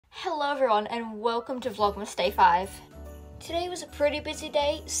Hello everyone and welcome to Vlogmas Day 5. Today was a pretty busy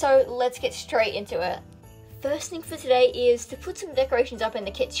day, so let's get straight into it. First thing for today is to put some decorations up in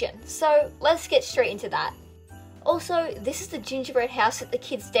the kitchen, so let's get straight into that. Also, this is the gingerbread house that the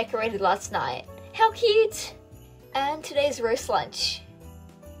kids decorated last night. How cute! And today's roast lunch.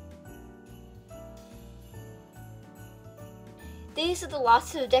 These are the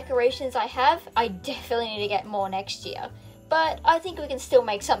last of the decorations I have. I definitely need to get more next year, but I think we can still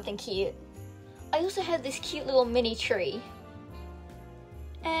make something cute. I also have this cute little mini tree.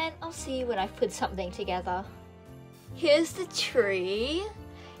 And I'll see you when I've put something together. Here's the tree.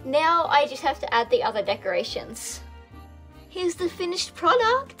 Now I just have to add the other decorations. Here's the finished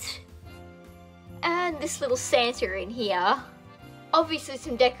product. And this little Santa in here. Obviously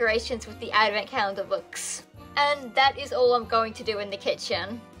some decorations with the advent calendar books. And that is all I'm going to do in the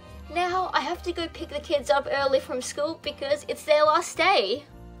kitchen. Now I have to go pick the kids up early from school because it's their last day.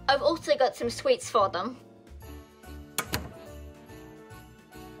 I've also got some sweets for them.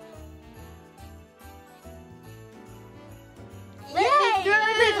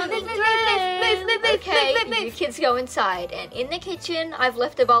 Okay, you kids go inside, and in the kitchen I've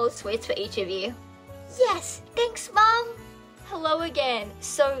left a bowl of sweets for each of you. Yes, thanks Mom! Hello again.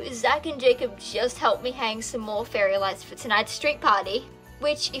 So Zach and Jacob just helped me hang some more fairy lights for tonight's street party.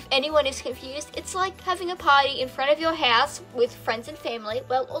 Which, if anyone is confused, it's like having a party in front of your house with friends and family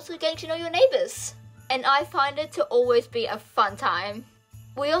while also getting to know your neighbours. And I find it to always be a fun time.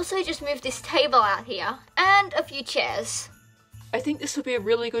 We also just moved this table out here, and a few chairs. I think this will be a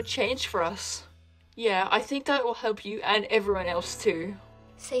really good change for us. Yeah, I think that will help you and everyone else too.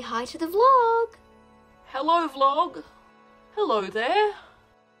 Say hi to the vlog! Hello vlog! Hello there!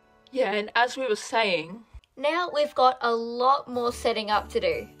 Yeah, and as we were saying, now we've got a lot more setting up to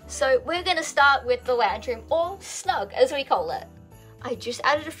do. So we're going to start with the lounge room, or snug as we call it. I just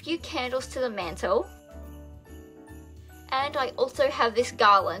added a few candles to the mantle. And I also have this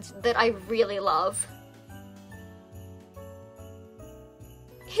garland that I really love.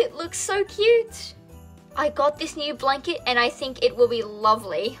 It looks so cute! I got this new blanket and I think it will be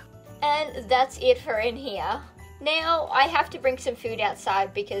lovely. And that's it for in here. Now I have to bring some food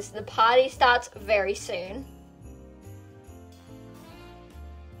outside because the party starts very soon.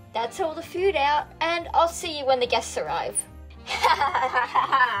 That's all the food out, and I'll see you when the guests arrive.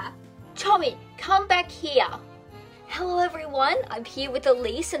 Tommy, come back here. Hello everyone, I'm here with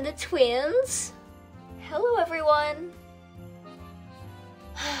Elise and the twins. Hello everyone.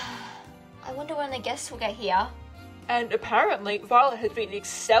 I wonder when the guests will get here. and apparently Violet has been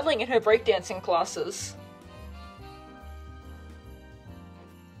excelling in her breakdancing classes.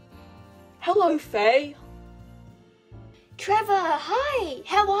 Hello, Faye. Trevor, hi!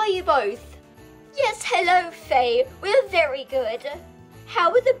 How are you both? Yes, hello, Faye. We're very good. How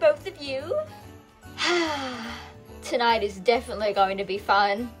are the both of you? Tonight is definitely going to be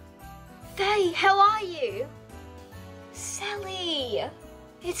fun. Faye, how are you? Sally,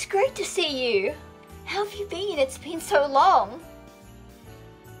 it's great to see you. How have you been? It's been so long.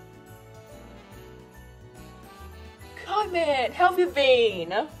 Carmen, how have you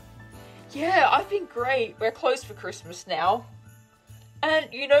been? Yeah, I've been great. We're closed for Christmas now. And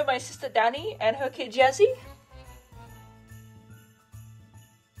you know my sister Danny and her kid Jazzy?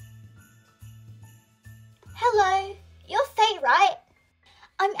 Hello, you're Faye, right?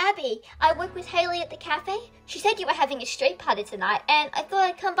 I'm Abby. I work with Hayley at the cafe. She said you were having a street party tonight and I thought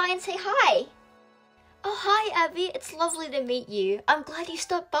I'd come by and say hi. Oh, hi Abby. It's lovely to meet you. I'm glad you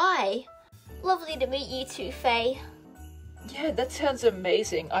stopped by. Lovely to meet you too, Faye. Yeah, that sounds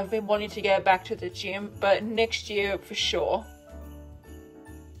amazing. I've been wanting to get back to the gym, but next year for sure.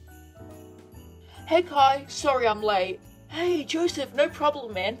 Hey Kai, sorry I'm late. Hey Joseph, no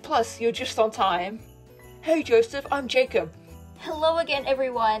problem man, plus you're just on time. Hey Joseph, I'm Jacob. Hello again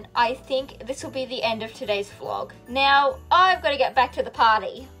everyone. I think this will be the end of today's vlog. Now, I've got to get back to the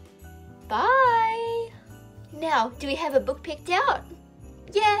party. Bye! Now, do we have a book picked out?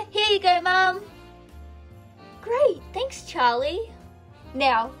 Yeah, here you go, Mum. Great, thanks Charlie.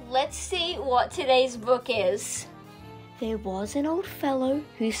 Now, let's see what today's book is. There was an old fellow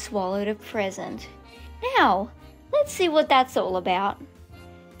who swallowed a present. Now, let's see what that's all about.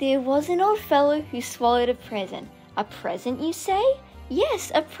 There was an old fellow who swallowed a present. A present, you say?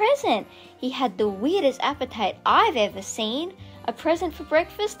 Yes, a present. He had the weirdest appetite I've ever seen. A present for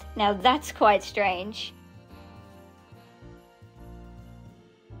breakfast? Now that's quite strange.